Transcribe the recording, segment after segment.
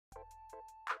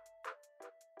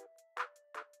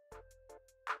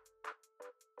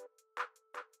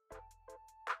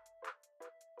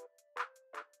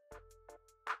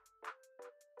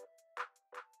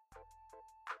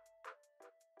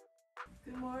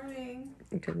Good morning.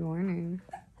 Good morning.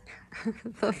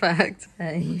 The fact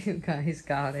that you guys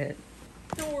got it.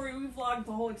 Don't worry, we vlogged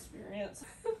the whole experience.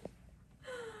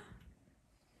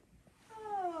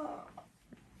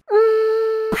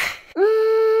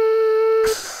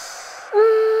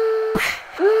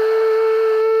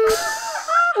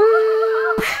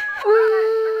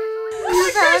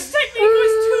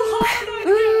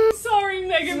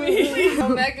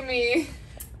 Megami.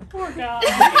 Poor guy.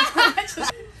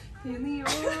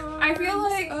 I feel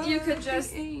like you could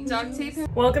just duct tape him.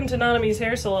 Welcome to Nanami's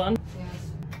hair salon.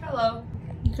 Yes. Hello.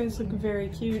 You guys look very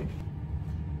cute.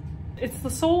 It's the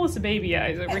soulless baby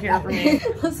eyes over here for me.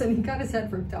 Listen, he got his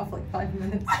head ripped off like 5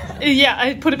 minutes ago. Yeah,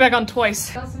 I put it back on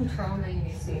twice. Got some trauma in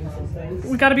his face.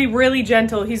 We gotta be really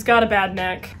gentle. He's got a bad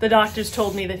neck. The doctors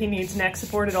told me that he needs neck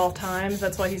support at all times.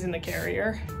 That's why he's in the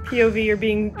carrier. POV, you're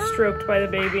being stroked by the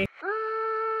baby.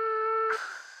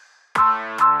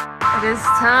 It is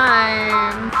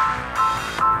time.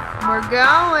 We're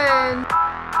going.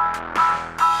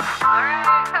 All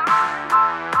right, come on.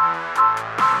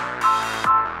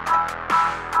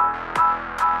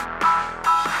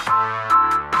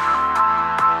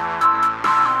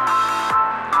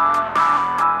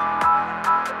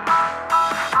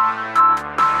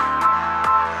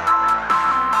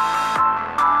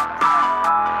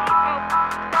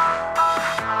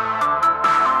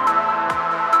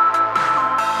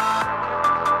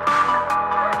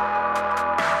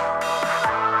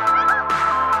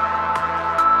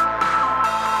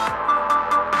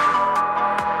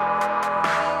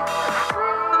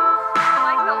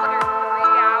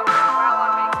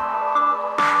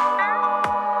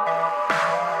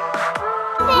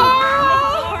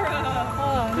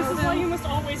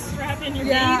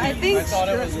 I thought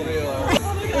it was real.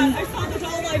 Oh my god, I saw the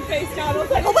doll line face down. I was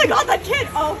like, oh my god, that kid!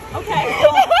 Oh, okay.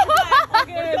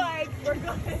 We're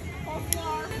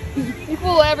good. You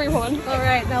fool everyone.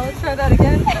 Alright, now let's try that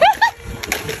again.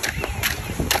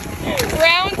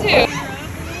 Round 2.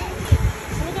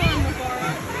 Hold on,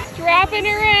 Makara. Strapping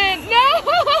her in. No!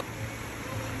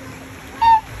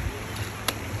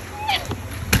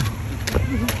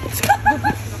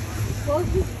 Close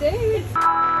the stage.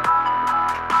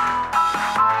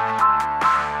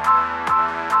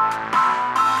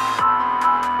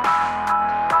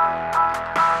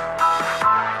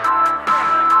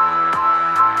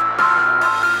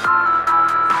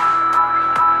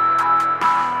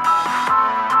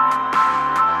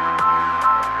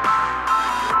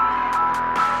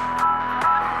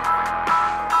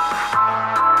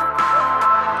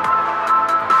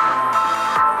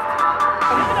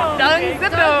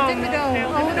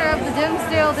 Owner of the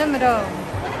Dimsdale Dimmadome.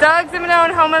 Doug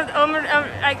Zimmadone,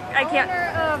 I can't. Owner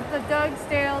of the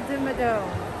Dougsdale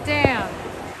Dimmadome. Damn.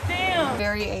 Damn.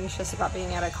 Very anxious about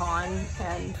being at a con,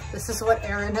 and this is what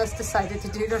Erin has decided to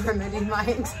do to remedy my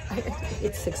anxiety.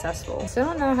 It's successful. So I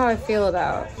don't know how I feel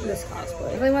about this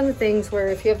cosplay. It's like one of the things where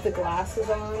if you have the glasses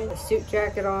on, the suit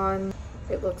jacket on,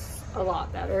 it looks a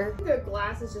lot better. The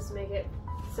glasses just make it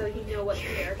so you know what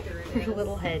character it is. Your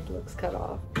little head looks cut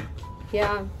off.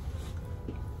 Yeah.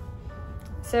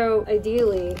 So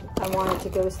ideally, I wanted to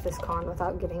go to this con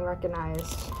without getting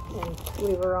recognized, and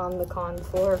we were on the con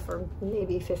floor for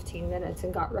maybe 15 minutes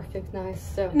and got recognized,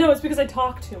 so. No, it's because I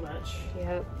talk too much.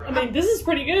 Yep. I mean, this is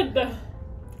pretty good, though.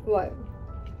 What?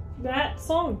 That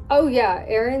song. Oh yeah,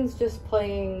 Erin's just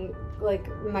playing like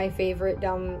my favorite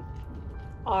dumb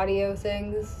audio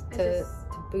things to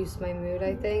boost my mood,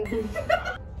 I think.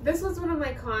 This was one of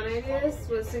my con ideas,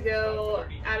 was to go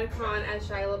at a con as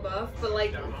Shia LaBeouf, but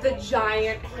like the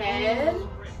giant head,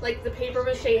 like the paper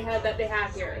mache head that they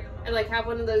have here, and like have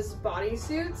one of those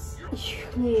bodysuits. You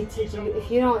need to do,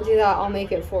 if you don't do that, I'll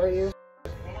make it for you.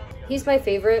 He's my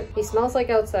favorite. He smells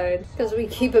like outside because we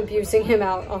keep abusing him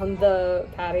out on the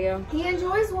patio. He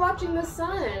enjoys watching the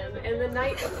sun and the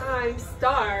nighttime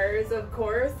stars, of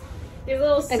course. He's a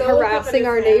little and harassing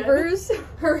our neighbors.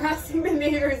 Harassing the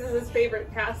neighbors is his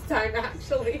favorite pastime,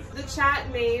 actually. The chat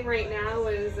name right now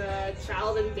is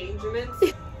Child Endangerment.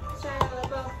 Shia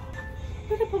LaBeouf.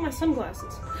 Where did I put my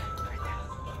sunglasses?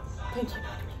 Thank you.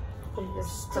 From the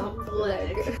Stump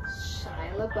leg.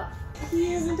 Shia LaBeouf.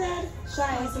 He isn't dead.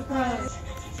 Shia surprise.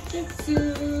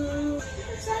 Jitsu.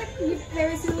 You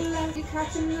Paris in the left, you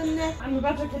catch him in the neck. I'm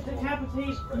about to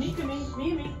decapitate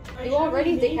Mimi. You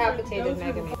already decapitated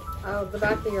Megami. Oh, the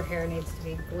back of your hair needs to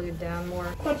be glued down more.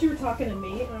 I thought you were talking to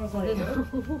me, and I was like,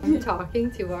 I'm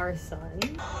talking to our son.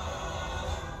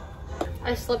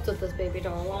 I slept with this baby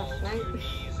doll last night.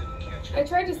 I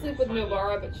tried to sleep with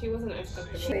Nobara, but she wasn't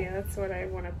acceptable. yeah, that's what I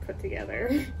want to put together.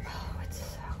 Oh, it's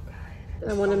so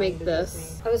good. I want to make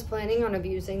this. I was planning on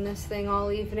abusing this thing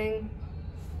all evening.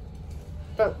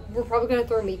 But we're probably gonna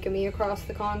throw Mikami across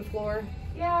the con floor.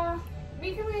 Yeah.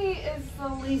 Mikami is the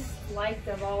least liked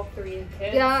of all three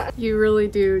kids. Yeah. You really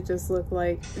do just look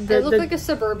like... I look like a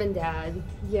suburban dad.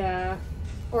 Yeah.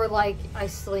 Or like I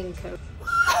sling coat.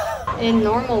 In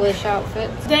normal-ish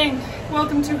outfits. Dang,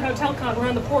 welcome to Hotel Con. We're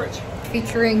on the porch.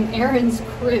 Featuring Erin's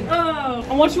crib. Oh,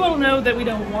 I want you all to know that we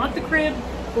don't want the crib,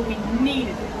 but we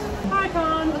needed it. Hi,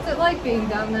 Con. What's it like being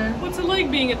down there? What's it like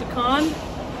being at the con?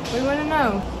 We want to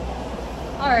know.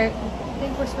 Alright. I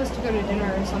think we're supposed to go to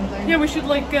dinner or something. Yeah, we should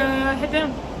like head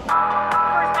down.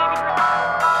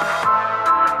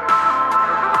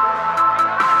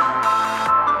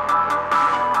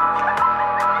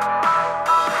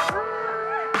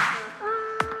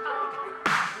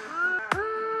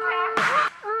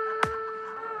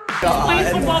 Playing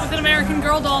football with an American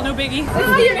Girl doll, no biggie. It's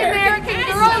an American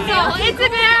Girl doll. It's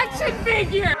an action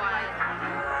figure.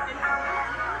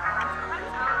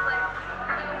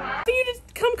 You just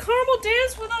come caramel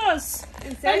dance with us.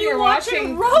 Instead and you're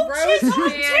watching roaches on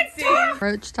dancing. TikTok.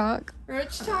 Roach talk.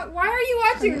 Roach Talk? Why are you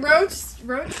watching Roach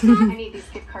Talk? I need these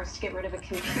gift cards to get rid of a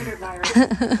computer virus.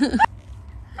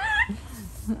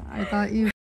 I thought you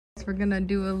were gonna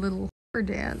do a little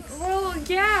dance. Well,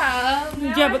 yeah.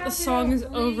 Yeah, but the song is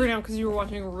over now because you were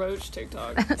watching a Roach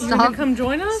TikTok. You wanna come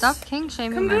join us? Stop king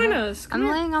shaming. Come join us. Come I'm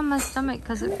here. laying on my stomach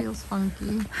because it feels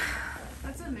funky.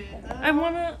 That's Amanda. I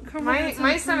wanna come.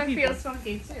 My stomach feels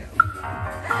funky too.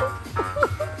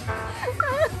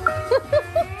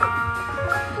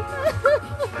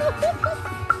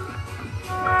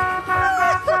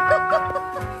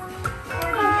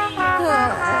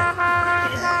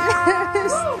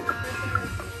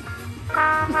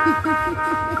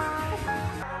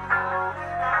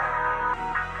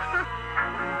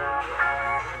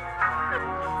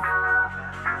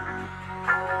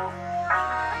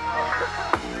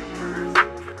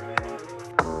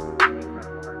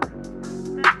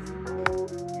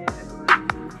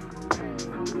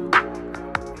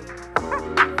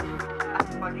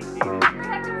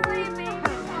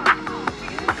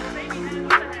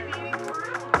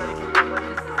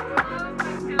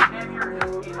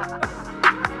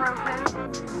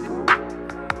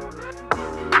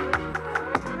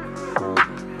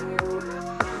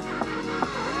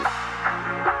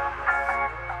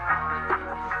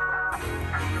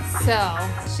 So,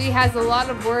 she has a lot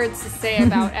of words to say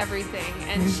about everything,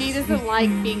 and she doesn't like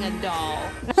being a doll.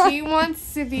 She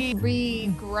wants to be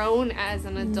regrown as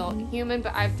an adult human,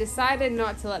 but I've decided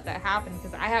not to let that happen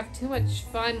because I have too much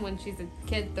fun when she's a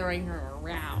kid throwing her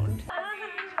around. Oh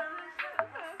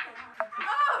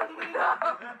no!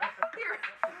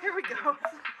 Here we go.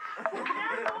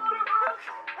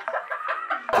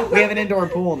 We have an indoor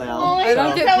pool now. I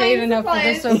don't get paid enough for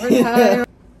this overtime.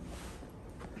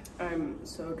 I'm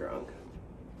so drunk.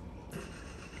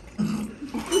 You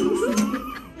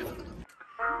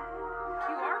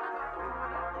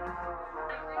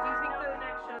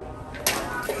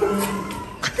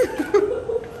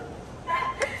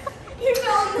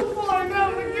fell on the floor. No,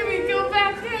 forgive me. Go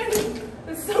back in.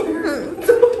 It's so weird.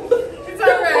 It's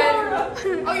alright.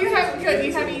 Oh, you haven't. Good.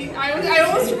 You haven't. I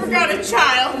almost forgot a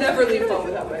child. Never leave home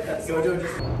without my best.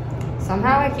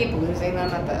 Somehow I keep losing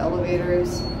them at the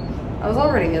elevators. I was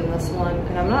already in this one,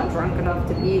 and I'm not drunk enough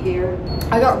to be here.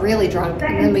 I got really drunk,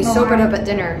 and then we sobered up at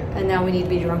dinner, and now we need to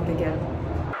be drunk again.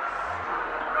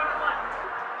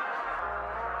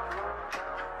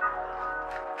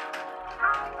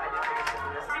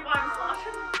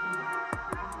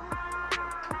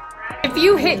 If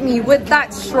you hit me with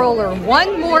that stroller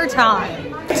one more time,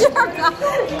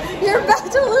 you're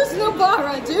about to lose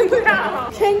Nobara, dude.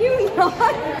 Can you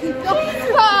not?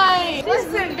 It's fine.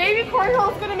 Listen, baby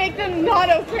cornhole is gonna make them not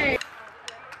okay.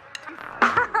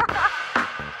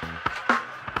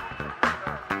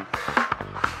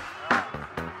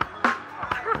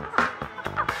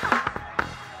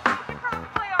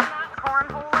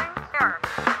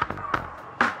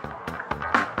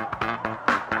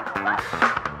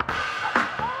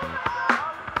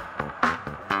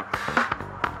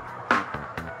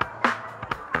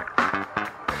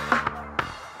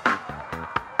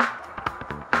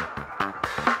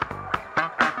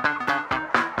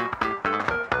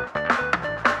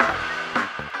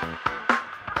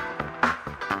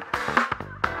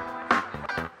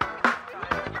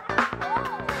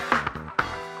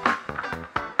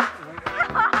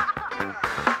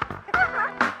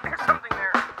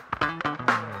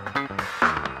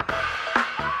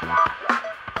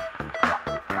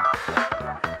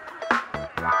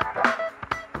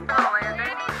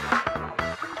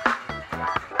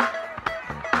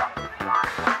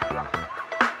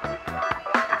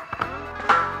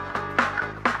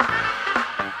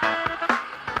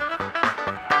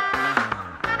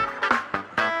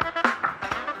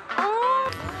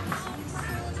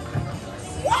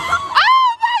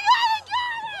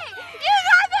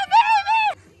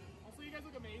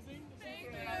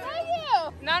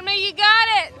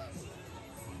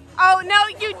 Oh, no,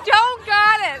 you don't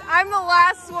got it. I'm the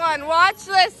last one. Watch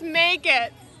this. Make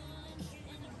it.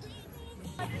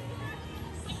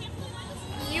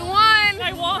 You won.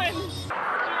 I won.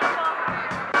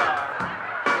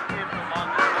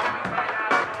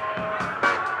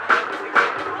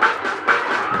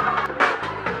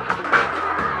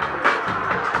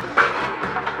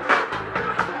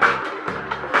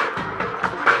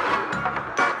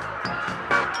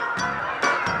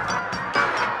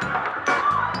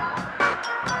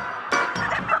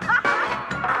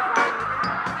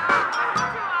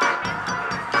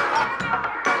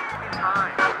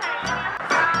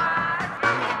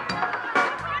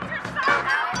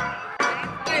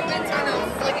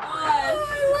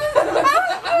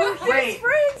 Wait,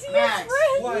 Max,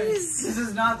 this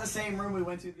is not the same room we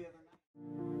went to the other night.